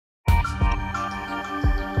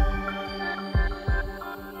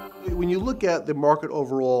when you look at the market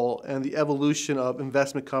overall and the evolution of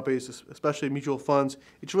investment companies, especially mutual funds,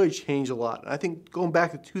 it's really changed a lot. And I think going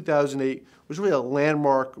back to 2008 was really a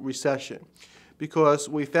landmark recession, because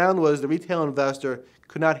what we found was the retail investor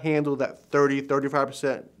could not handle that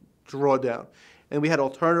 35% drawdown. And we had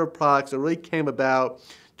alternative products that really came about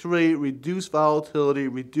to really reduce volatility,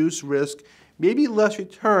 reduce risk, maybe less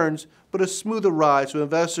returns, but a smoother ride so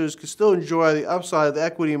investors could still enjoy the upside of the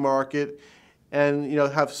equity market and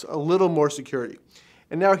have a little more security.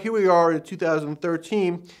 And now here we are in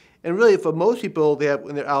 2013, and really for most people, they have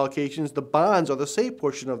in their allocations, the bonds are the safe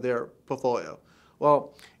portion of their portfolio.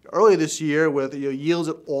 Well, earlier this year with yields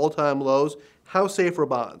at all-time lows, how safe are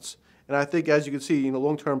bonds? And I think, as you can see,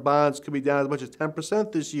 long-term bonds could be down as much as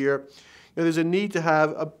 10% this year. There's a need to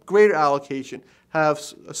have a greater allocation, have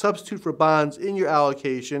a substitute for bonds in your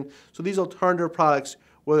allocation. So these alternative products,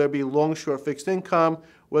 whether it be long, short fixed income,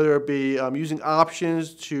 whether it be using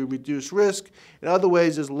options to reduce risk, in other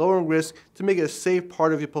ways is lowering risk to make it a safe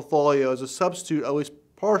part of your portfolio as a substitute, at least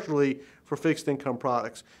partially, for fixed income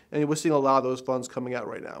products. And we're seeing a lot of those funds coming out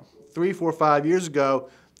right now. 3, 4, 5 years ago,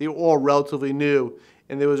 they were all relatively new,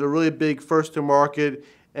 and there was a really big first to market,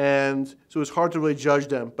 and so it was hard to really judge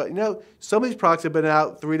them. But some of these products have been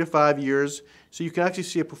out 3 to 5 years, so you can actually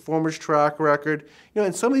see a performance track record.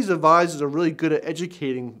 And some of these advisors are really good at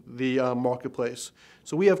educating the marketplace.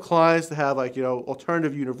 So we have clients that have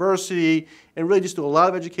alternative university and really just do a lot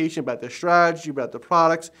of education about their strategy, about the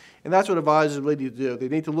products, and that's what advisors really need to do. They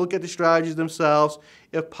need to look at the strategies themselves,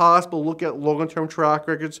 if possible, look at longer-term track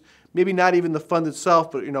records, maybe not even the fund itself,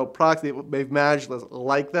 but products they've managed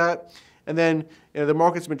like that. And then the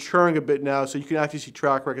market's maturing a bit now, so you can actually see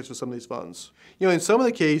track records for some of these funds. In some of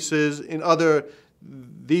the cases,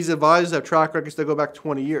 these advisors have track records that go back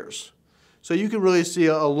 20 years. So you can really see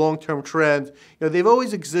a long-term trend. They've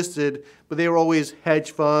always existed, but they were always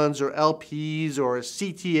hedge funds or LPs or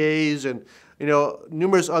CTAs and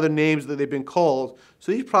numerous other names that they've been called.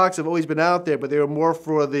 So these products have always been out there, but they were more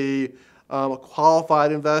for the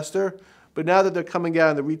qualified investor. But now that they're coming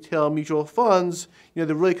out in the retail mutual funds, they're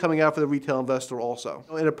really coming out for the retail investor also.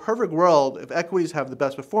 In a perfect world, if equities have the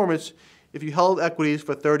best performance, if you held equities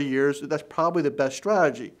for 30 years, that's probably the best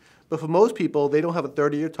strategy. But for most people, they don't have a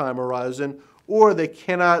 30-year time horizon, or they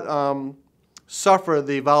cannot suffer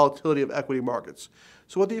the volatility of equity markets.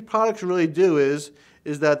 So what these products really do is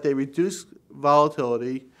that they reduce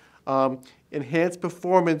volatility, enhance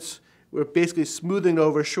performance. We're basically smoothing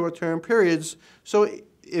over short-term periods. So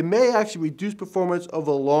it may actually reduce performance over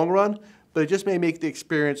the long run, but it just may make the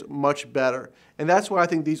experience much better. And that's why I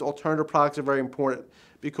think these alternative products are very important,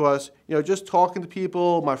 because just talking to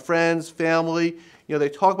people, my friends, family, they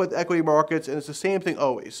talk about the equity markets, and it's the same thing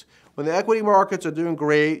always. When the equity markets are doing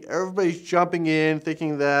great, everybody's jumping in,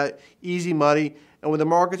 thinking that easy money, and when the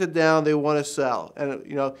markets are down, they want to sell. And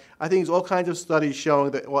I think there's all kinds of studies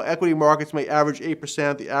showing that while equity markets may average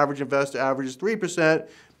 8%, the average investor averages 3%,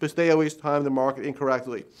 because they always time the market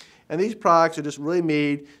incorrectly. And these products are just really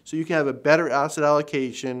made so you can have a better asset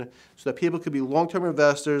allocation, so that people could be long-term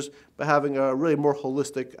investors by having a really more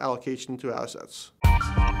holistic allocation to assets.